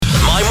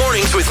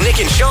Mornings with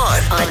Nick and Shaun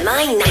on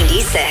My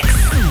 96.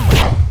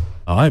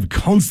 I've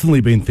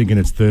constantly been thinking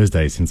it's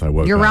Thursday since I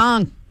woke up. You're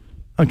wrong.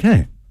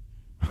 Okay.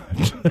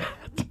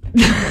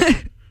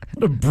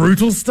 What a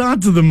brutal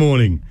start to the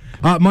morning.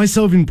 My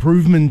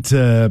self-improvement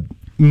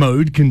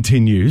mode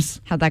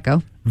continues. How'd that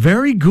go?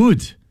 Very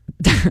good.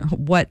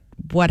 What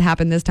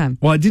happened this time?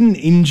 Well, I didn't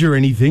injure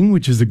anything,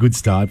 which is a good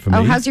start for me.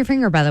 Oh, how's your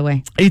finger, by the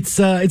way? It's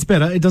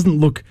better. It doesn't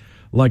look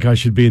like I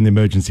should be in the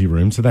emergency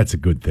room, so that's a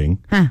good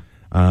thing. Huh.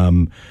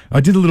 I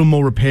did a little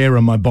more repair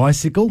on my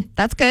bicycle.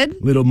 That's good.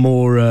 A little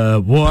more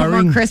wiring.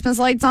 Put more Christmas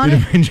lights on Bit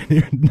it? of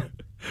engineering.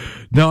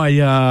 No,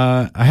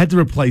 I had to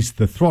replace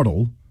the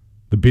throttle,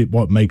 the bit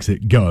what makes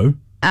it go.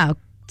 Oh,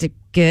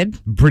 good.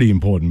 Pretty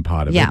important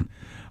part of it. Yeah.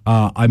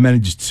 I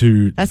managed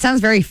to... That sounds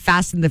very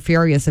Fast and the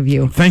Furious of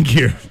you. Thank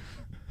you.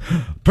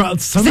 Bro,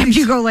 Except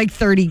you go like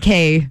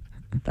 30K.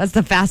 That's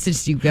the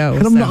fastest you go.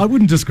 And I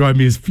wouldn't describe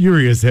me as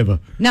furious ever.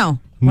 No.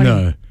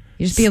 No.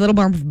 You just be a little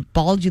more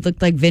bald. You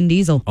look like Vin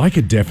Diesel. I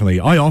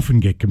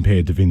often get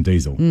compared to Vin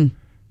Diesel.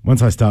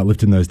 Once I start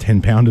lifting those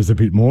 10-pounders a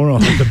bit more, I'll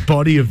have the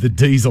body of the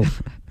Diesel.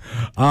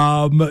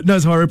 No,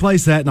 so I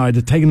replaced that and I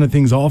had taken the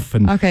things off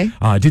and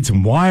I did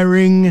some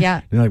wiring.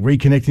 Yeah. And like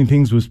reconnecting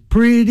things, was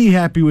pretty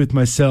happy with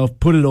myself,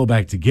 put it all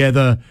back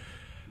together.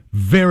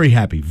 Very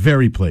happy,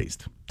 very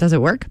pleased. Does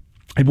it work?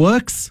 It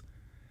works.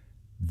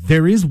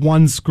 There is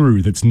one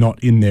screw that's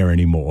not in there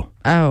anymore.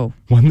 Oh.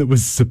 One that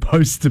was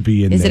supposed to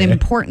be in there. Is it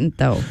important,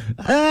 though?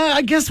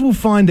 I guess we'll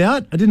find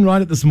out. I didn't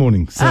write it this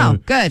morning. So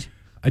good.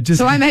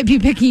 So I might be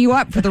picking you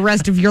up for the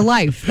rest of your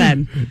life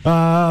then.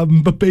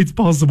 But it's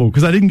possible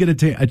because I didn't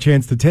get a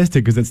chance to test it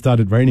because it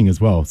started raining as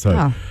well.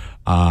 So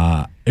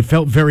it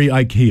felt very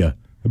IKEA.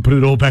 I put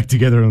it all back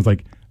together and I was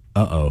like,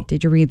 uh-oh.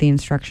 Did you read the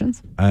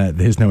instructions?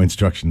 There's no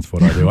instructions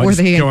for what I do. I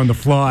just go on the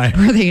fly.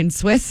 Were they in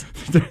Swiss?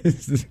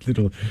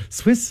 Little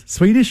Swiss?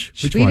 Swedish?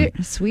 Which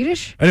one?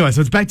 Swedish? Anyway,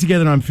 so it's back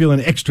together and I'm feeling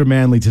extra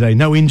manly today.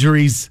 No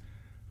injuries.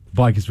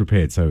 Bike is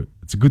repaired, so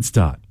it's a good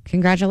start.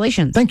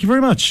 Congratulations. Thank you very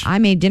much. I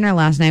made dinner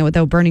last night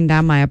without burning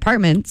down my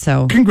apartment,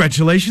 so...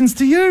 Congratulations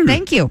to you.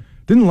 Thank you.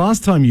 Didn't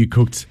last time you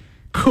cooked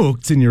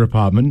in your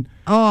apartment?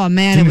 Oh,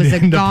 man, it was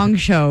a gong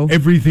show.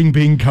 Everything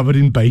being covered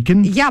in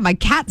bacon? Yeah, my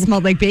cat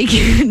smelled like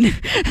bacon.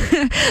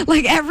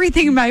 Like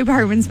everything in my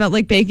apartment smelled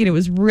like bacon. It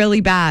was really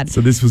bad.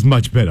 So this was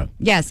much better.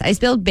 Yes, I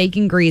spilled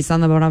bacon grease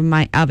on the bottom of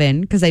my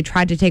oven because I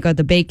tried to take out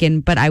the bacon,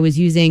 but I was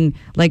using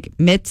like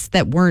mitts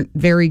that weren't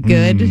very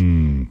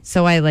good.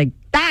 So I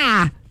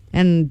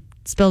and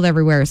spilled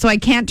everywhere. So I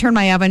can't turn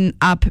my oven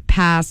up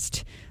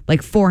past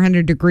like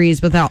 400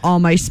 degrees without all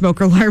my smoke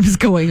alarms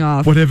going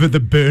off. Whatever the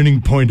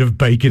burning point of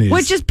bacon is.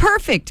 Which is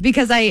perfect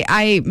because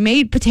I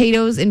made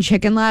potatoes and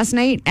chicken last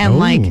night and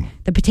like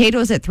the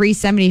potatoes at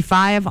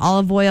 375,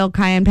 olive oil,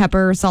 cayenne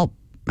pepper, salt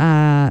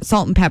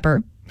and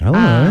pepper.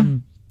 Hello.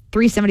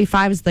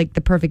 375 is like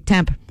the perfect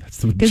temp.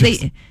 Because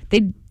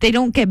they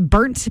don't get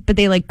burnt, but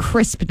they like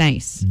crisp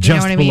nice. Just you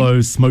know what below I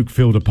mean?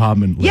 smoke-filled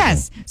apartment level.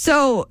 Yes.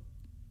 So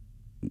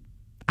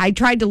I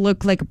tried to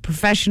look like a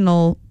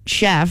professional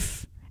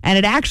chef. And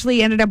it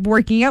actually ended up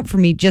working out for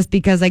me just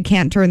because I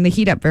can't turn the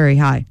heat up very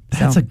high.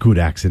 That's a good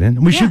accident.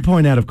 And we should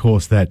point out, of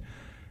course, that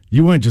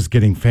you weren't just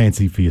getting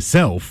fancy for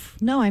yourself.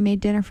 No, I made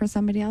dinner for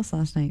somebody else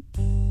last night.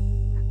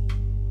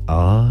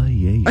 Oh,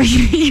 yeah.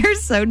 You're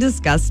so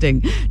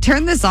disgusting.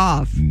 Turn this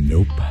off.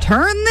 Nope.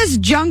 Turn this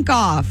junk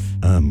off.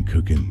 I'm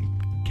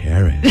cooking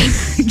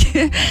carrots.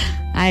 Chicken.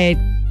 I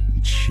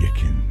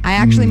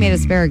actually made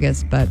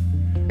asparagus, but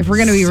if we're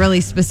going to be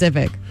really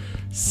specific.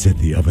 Set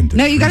the oven to...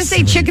 No, you got to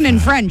say chicken in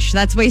French.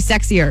 That's way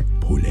sexier.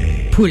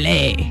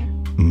 Poulet.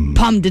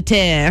 Pomme de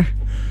terre.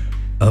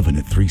 Oven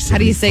at 375. How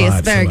do you say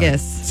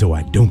asparagus? So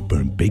I don't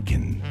burn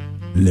bacon.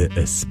 Le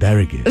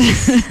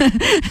asparagus.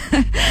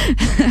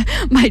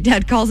 My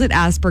dad calls it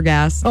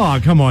aspergas.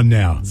 Oh, come on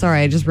now.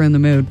 Sorry, I just ruined the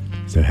mood.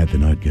 So how'd the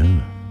night go?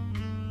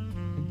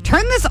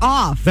 Turn this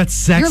off. That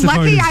saxophone. You're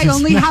lucky is I just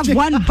only have magic.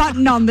 one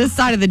button on this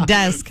side of the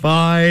desk.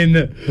 Fine.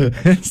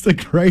 It's the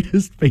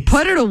greatest piece.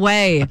 Put it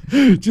away.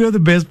 Do you know the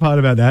best part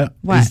about that?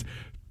 What? Is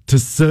to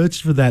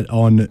search for that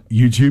on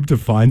YouTube to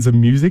find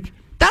some music.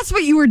 That's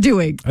what you were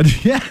doing.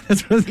 Yeah,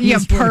 that's what You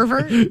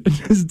pervert. I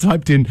just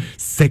typed in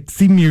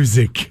sexy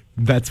music.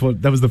 That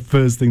was the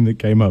first thing that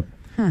came up.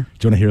 Do you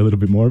want to hear a little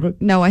bit more of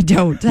it? No, I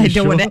don't. I don't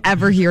sure? want to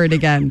ever hear it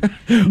again.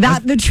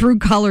 Not the true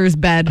colors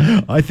bed.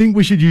 I think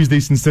we should use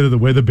this instead of the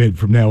weather bed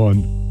from now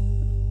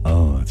on.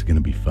 Oh, it's going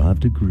to be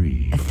 5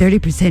 degrees. A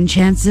 30%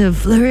 chance of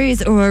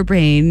flurries or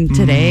rain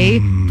today.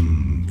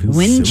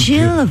 Wind so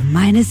chill good. of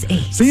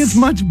 -8. See, it's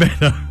much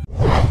better.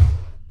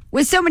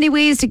 With so many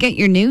ways to get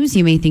your news,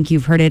 you may think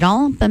you've heard it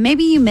all, but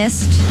maybe you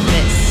missed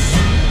this.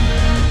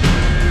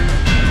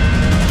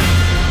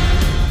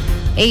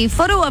 A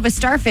photo of a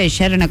starfish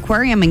at an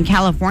aquarium in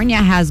California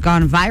has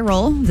gone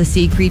viral. The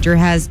sea creature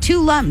has 2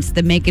 lumps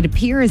that make it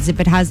appear as if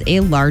it has a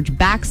large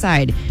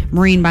backside.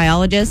 Marine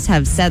biologists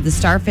have said the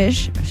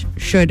starfish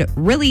should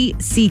really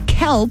see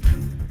kelp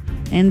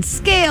and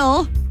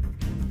scale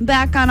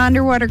back on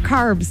underwater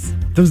carbs.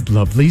 Those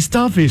lovely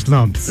starfish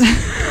lumps.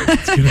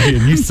 It's going to be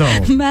a new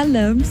song. My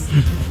lumps.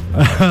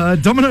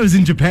 Domino's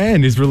in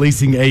Japan is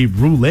releasing a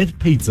roulette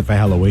pizza for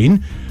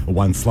Halloween.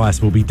 One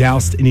slice will be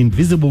doused in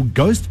invisible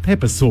ghost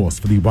pepper sauce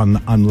for the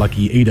one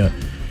unlucky eater.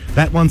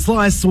 That one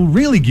slice will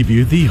really give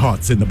you the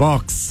hots in the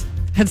box.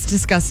 That's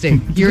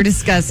disgusting. You're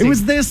disgusting. It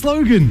was their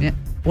slogan. Yeah.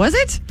 Was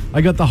it?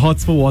 I got the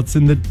hots for what's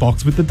in the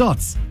box with the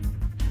dots.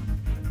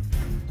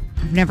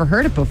 I've never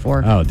heard it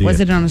before. Oh, dear. Was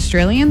it an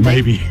Australian thing?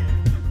 Maybe.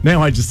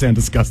 Now I just sound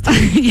disgusting.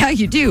 Yeah,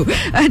 you do.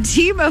 A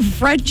team of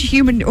French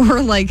human, or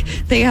like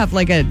they have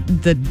like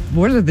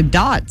what are the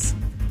dots?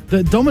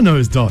 The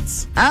Domino's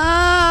dots.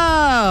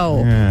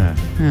 Oh. Yeah.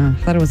 Oh,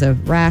 I thought it was a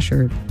rash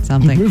or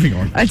something. Moving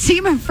on. A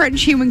team of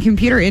French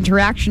human-computer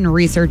interaction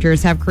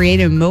researchers have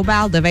created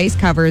mobile device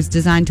covers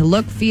designed to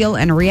look, feel,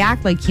 and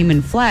react like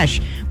human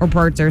flesh.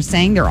 Reports are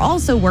saying they're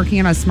also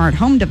working on a smart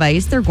home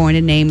device they're going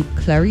to name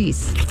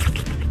Clarice.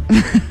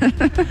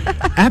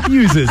 App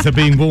users are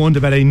being warned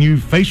about a new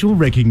facial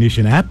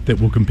recognition app that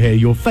will compare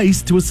your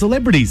face to a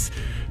celebrity's.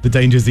 The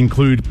dangers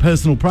include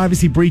personal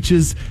privacy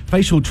breaches,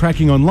 facial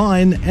tracking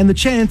online, and the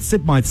chance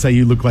it might say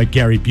you look like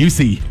Gary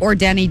Busey. Or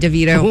Danny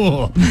DeVito.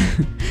 Oh.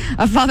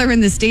 A father in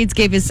the States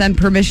gave his son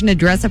permission to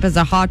dress up as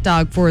a hot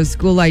dog for his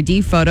school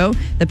ID photo.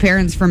 The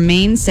parents from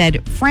Maine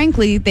said,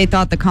 frankly, they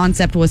thought the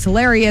concept was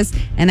hilarious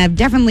and have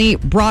definitely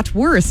brought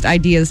worst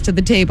ideas to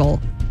the table.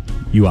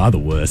 You are the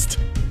worst.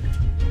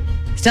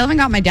 Still haven't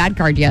got my dad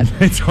card yet.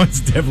 It's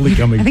definitely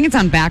coming. I think it's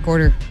on back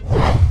order.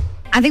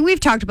 I think we've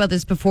talked about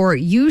this before.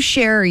 You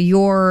share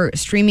your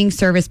streaming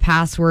service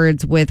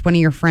passwords with one of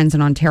your friends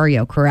in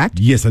Ontario, correct?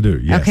 Yes, I do.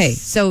 Yes. Okay,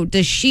 so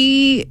does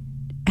she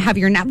have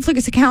your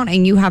Netflix account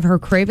and you have her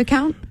Crave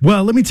account?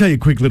 Well, let me tell you a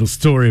quick little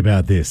story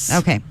about this.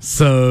 Okay.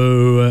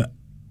 So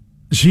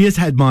she has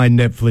had my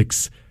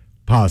Netflix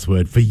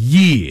password for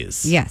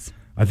years. Yes.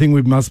 I think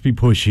we must be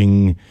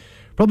pushing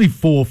probably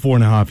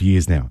 4.5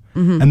 years now.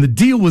 Mm-hmm. And the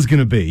deal was going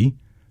to be,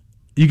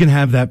 you can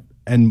have that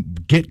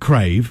and get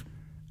Crave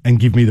and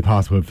give me the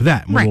password for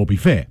that, and we'll all be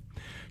fair.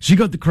 She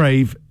got the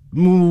Crave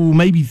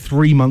maybe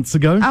 3 months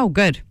ago. Oh,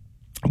 good.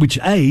 Which,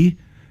 a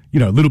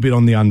little bit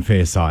on the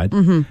unfair side.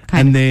 Mm-hmm,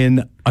 and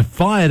then I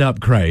fired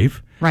up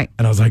Crave. Right.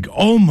 And I was like,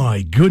 oh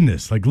my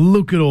goodness, like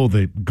look at all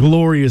the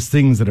glorious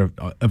things that are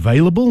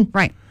available.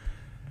 Right.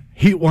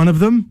 Hit one of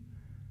them.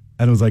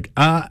 And I was like,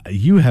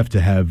 you have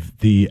to have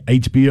the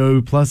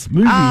HBO Plus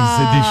Movies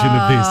edition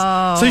of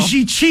this. So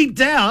she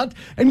cheaped out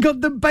and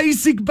got the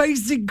basic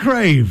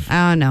Crave.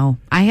 Oh, no.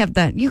 I have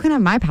that. You can have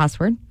my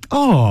password.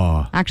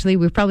 Oh. Actually,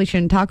 we probably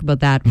shouldn't talk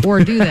about that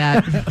or do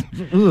that.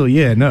 Oh,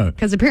 yeah, no.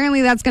 Because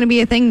apparently that's going to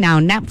be a thing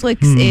now. Netflix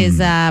is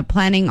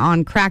planning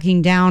on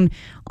cracking down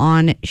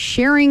on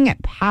sharing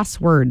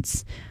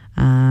passwords.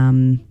 I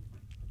don't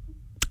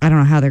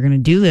know how they're going to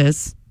do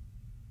this.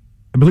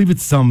 I believe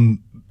it's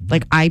some...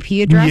 like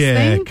IP address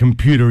thing? Yeah,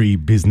 computery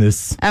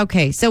business.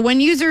 Okay, so when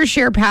users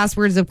share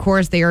passwords, of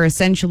course, they are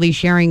essentially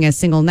sharing a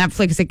single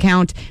Netflix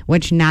account,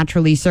 which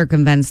naturally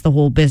circumvents the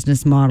whole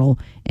business model,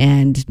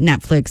 and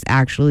Netflix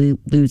actually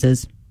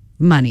loses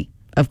money,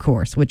 of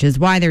course, which is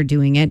why they're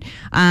doing it.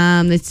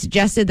 It's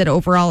suggested that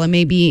overall it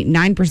may be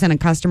 9% of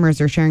customers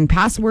are sharing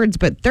passwords,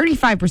 but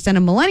 35%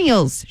 of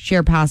millennials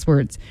share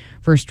passwords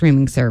for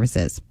streaming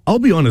services. I'll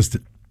be honest,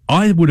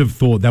 I would have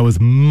thought that was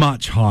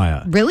much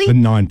higher really?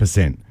 than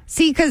 9%.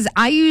 See, because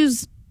I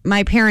use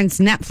my parents'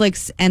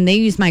 Netflix and they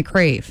use my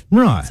Crave.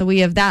 Right. So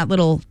we have that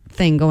little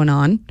thing going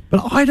on.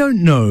 But I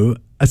don't know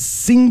a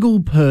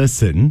single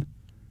person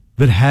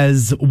that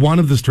has one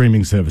of the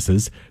streaming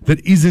services that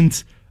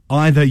isn't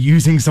either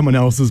using someone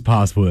else's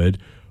password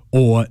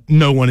or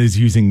no one is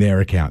using their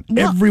account.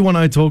 Well, everyone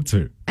I talk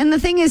to. And the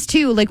thing is,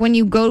 too, like when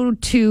you go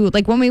to,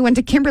 like when we went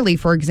to Kimberly,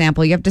 for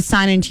example, you have to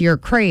sign into your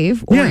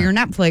Crave or your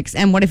Netflix.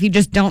 And what if you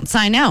just don't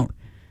sign out?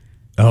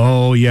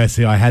 Oh, yeah.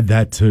 See, I had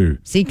that too.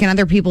 See, can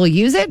other people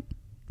use it?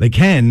 They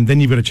can.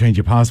 Then you've got to change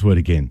your password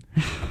again.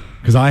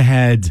 Because I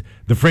had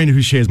the friend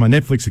who shares my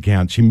Netflix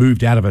account, she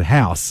moved out of her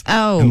house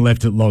and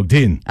left it logged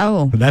in.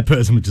 Oh. And that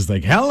person was just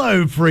like,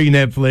 hello, free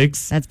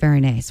Netflix. That's very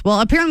nice. Well,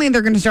 apparently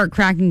they're going to start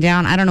cracking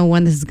down. I don't know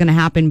when this is going to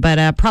happen,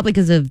 but probably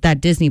because of that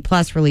Disney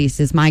Plus release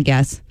is my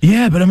guess.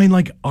 Yeah, but I mean,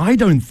 like, I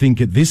don't think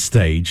at this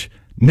stage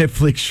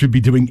Netflix should be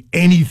doing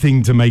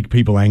anything to make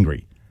people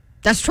angry.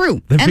 That's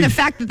true. And the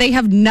fact that they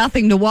have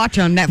nothing to watch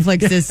on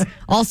Netflix is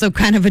also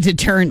kind of a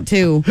deterrent,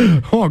 too.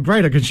 Oh,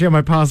 great. I can share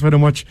my password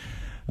and watch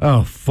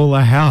Fuller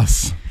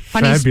House.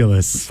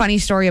 Fabulous. Funny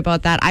story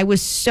about that. I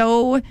was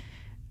so,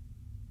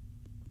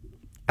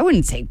 I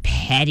wouldn't say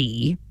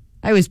petty.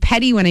 I was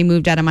petty when I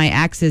moved out of my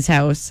ex's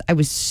house. I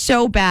was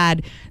so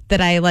bad that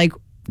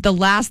the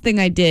last thing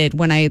I did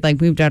when I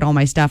moved out all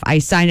my stuff, I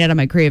signed out of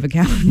my Crave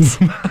account.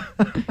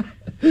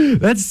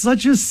 That's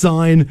such a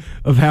sign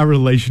of how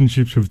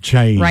relationships have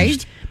changed.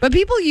 Right? But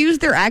people use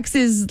their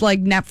exes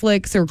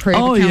Netflix or Crave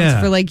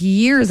accounts for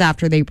years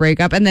after they break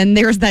up. And then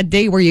there's that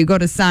day where you go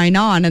to sign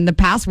on and the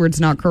password's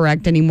not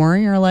correct anymore.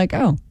 And you're like,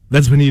 oh.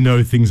 That's when you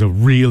know things are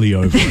really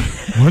over.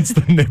 Once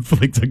the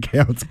Netflix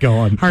account's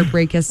gone.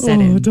 Heartbreak has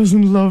set in. Oh, it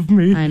doesn't love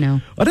me. I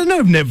know. I don't know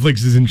if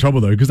Netflix is in trouble,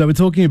 though, because they were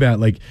talking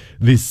about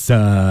this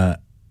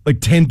Like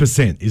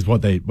 10% is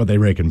what they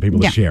reckon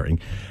people are sharing.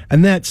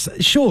 And that's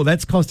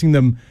costing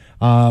them,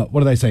 what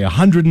do they say,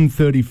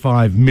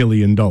 $135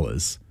 million.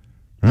 Right?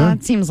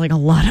 That seems like a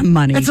lot of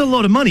money. That's a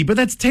lot of money, but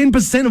that's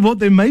 10% of what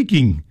they're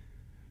making.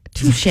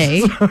 Touche.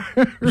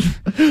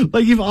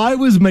 Like if I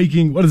was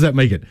making, what does that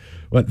make it?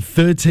 What,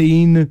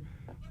 13?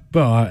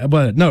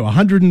 No,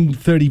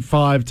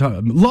 135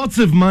 times. Lots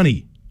of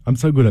money. I'm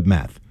so good at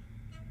math.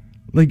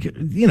 Like,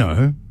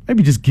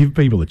 maybe just give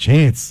people a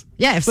chance.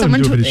 Yeah, if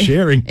someone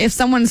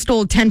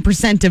stole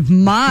 10% of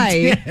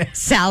my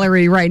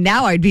salary right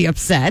now, I'd be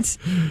upset.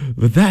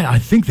 But I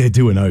think they're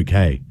doing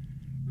okay.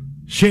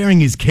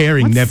 Sharing is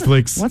caring,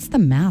 Netflix. What's the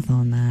math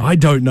on that? I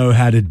don't know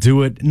how to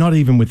do it, not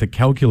even with a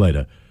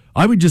calculator.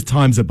 I would just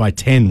times it by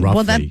 10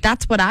 roughly. Well,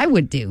 that's what I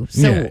would do.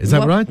 So is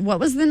that right? What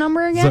was the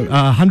number again? So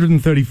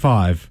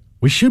 135.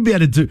 We should be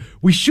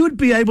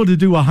able to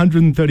do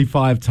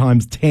 135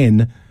 times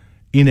 10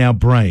 in our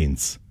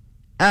brains.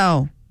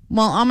 Oh.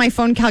 Well, on my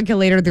phone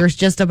calculator, there's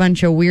just a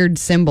bunch of weird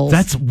symbols.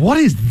 What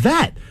is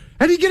that?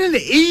 How do you get an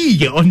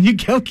E on your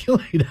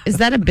calculator? Is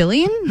that a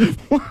billion?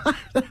 What?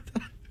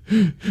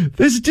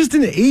 There's just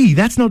an E.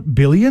 That's not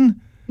billion?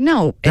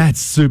 No. That's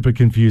super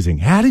confusing.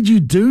 How did you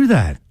do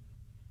that?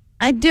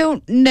 I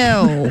don't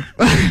know.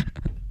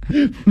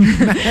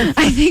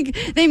 I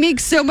think they make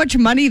so much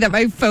money that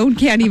my phone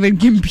can't even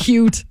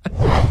compute.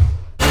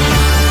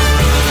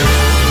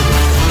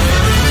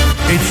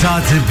 It's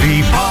hard to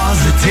be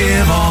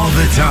positive all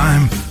the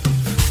time.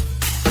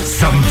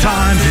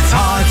 Sometimes it's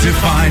hard to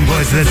find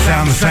words that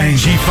sound the same.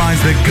 She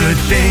finds the good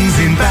things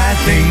in bad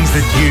things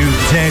that you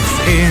text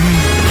in.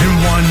 In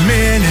 1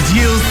 minute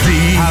you'll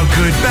see how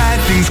good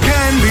bad things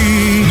can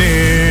be.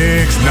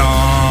 Nick's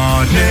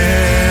not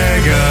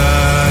negative.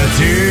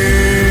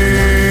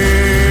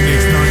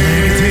 Nick's not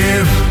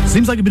negative.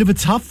 Seems like a bit of a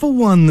tougher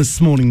one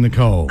this morning,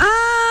 Nicole.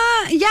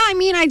 Yeah, I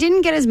mean, I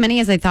didn't get as many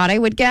as I thought I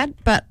would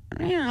get, but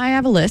I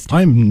have a list.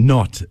 I'm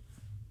not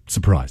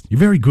surprised.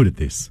 You're very good at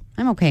this.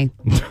 I'm okay.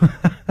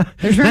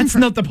 That's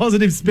not the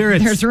positive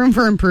spirits. There's room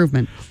for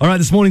improvement. All right,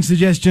 this morning's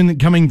suggestion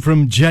coming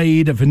from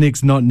Jade for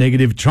Nick's Not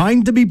Negative,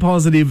 trying to be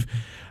positive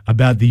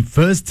about the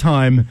first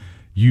time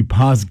you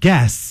pass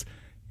gas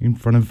in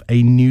front of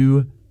a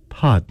new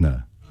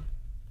partner.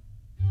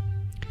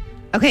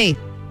 Okay,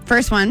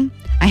 first one.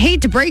 I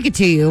hate to break it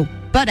to you,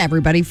 but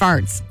everybody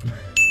farts.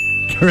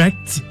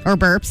 Correct. Or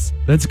burps.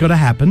 That's got to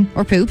happen.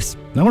 Or poops.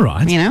 All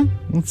right.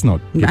 Let's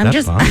not get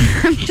that far.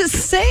 I'm just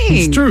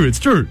saying. It's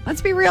true.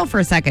 Let's be real for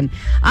a second.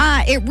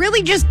 It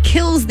really just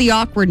kills the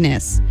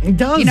awkwardness. It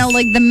does.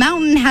 Like the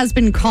mountain has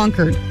been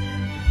conquered.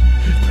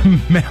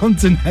 The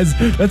mountain has...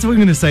 That's what I'm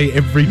going to say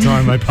every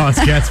time I pass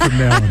gas from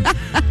now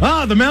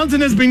on. The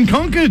mountain has been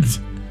conquered.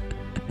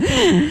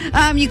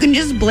 You can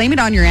just blame it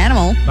on your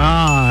animal.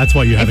 That's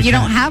why you have a cat. If you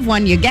don't have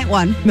one, you get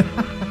one.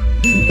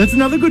 That's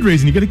another good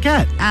reason you get a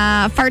cat.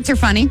 Farts are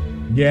funny.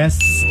 Yes.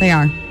 They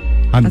are.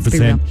 100%. Let's be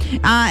real.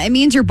 It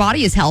means your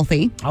body is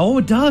healthy. Oh,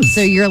 it does.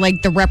 So you're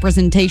like the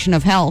representation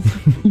of health.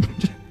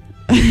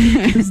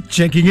 Just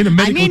checking in a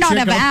medical I may not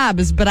checkup. have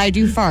abs, but I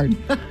do fart.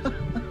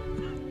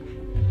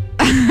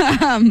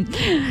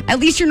 At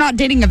least you're not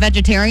dating a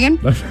vegetarian.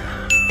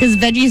 Because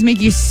veggies make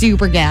you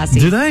super gassy.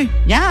 Do they?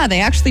 Yeah,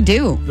 they actually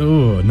do.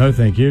 Oh, no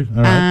thank you.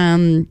 All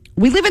right.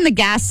 We live in the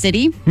gas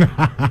city.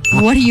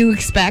 What do you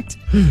expect?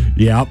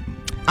 Yep.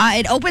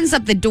 It opens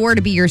up the door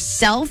to be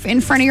yourself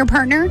in front of your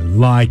partner.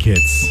 Like it.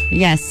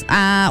 Yes.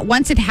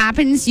 Once it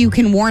happens, you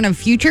can warn of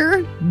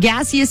future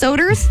gaseous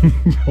odors.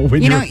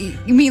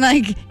 You mean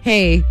like,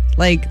 hey,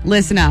 like,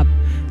 listen up.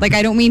 Like,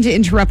 I don't mean to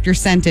interrupt your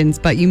sentence,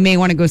 but you may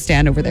want to go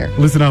stand over there.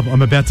 Listen up,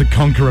 I'm about to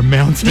conquer a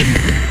mountain.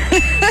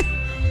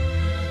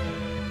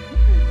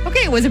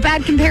 Okay, it was a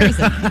bad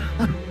comparison.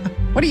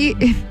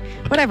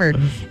 Whatever.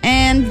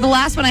 And the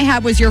last one I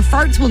had was your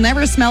farts will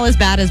never smell as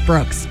bad as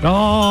Brooke's.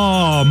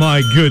 Oh,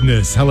 my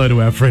goodness. Hello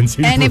to our friends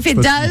here. And if it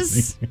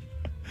does,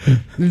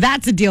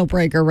 that's a deal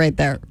breaker right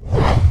there.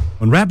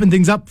 On wrapping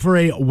things up for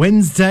a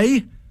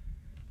Wednesday,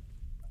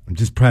 I'm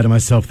just proud of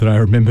myself that I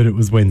remembered it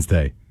was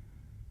Wednesday.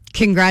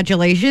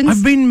 Congratulations.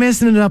 I've been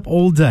messing it up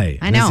all day.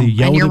 I know, As he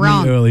yelled and you're at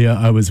wrong. me earlier,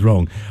 I was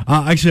wrong.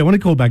 Actually, I want to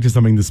call back to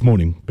something this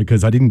morning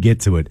because I didn't get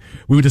to it.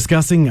 We were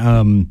discussing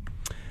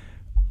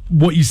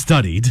what you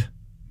studied.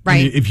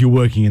 Right. If you're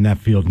working in that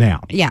field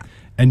now. Yeah.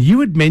 And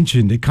you had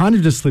mentioned, it kind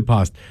of just slipped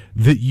past,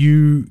 that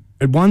you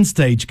at one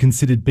stage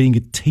considered being a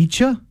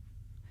teacher?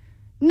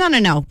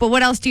 No. But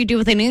what else do you do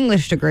with an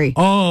English degree?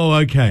 Oh,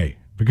 okay.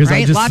 Because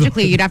right? I just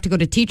Logically, you'd have to go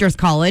to teacher's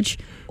college,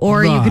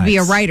 or you could be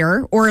a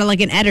writer, or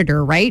like an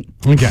editor, right?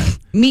 Okay.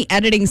 Me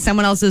editing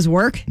someone else's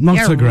work? Not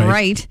so great.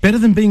 Right. Better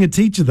than being a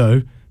teacher,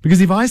 though,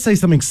 because if I say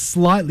something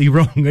slightly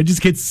wrong, I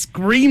just get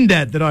screamed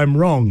at that I'm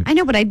wrong. I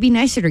know, but I'd be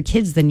nicer to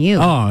kids than you.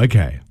 Oh,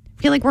 okay.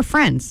 I feel like we're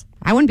friends.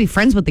 I wouldn't be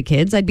friends with the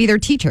kids. I'd be their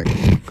teacher.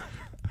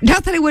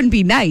 Not that I wouldn't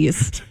be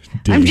nice.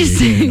 I'm just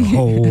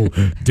saying.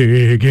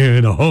 Dig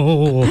in a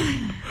hole.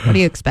 What do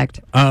you expect?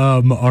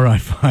 All right,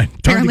 fine.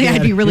 Apparently,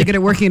 I'd be really good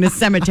at working in a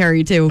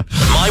cemetery, too.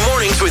 My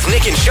mornings with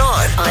Nick and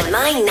Shaun on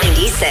My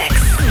 96.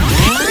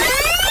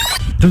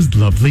 Those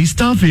lovely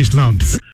starfish lumps.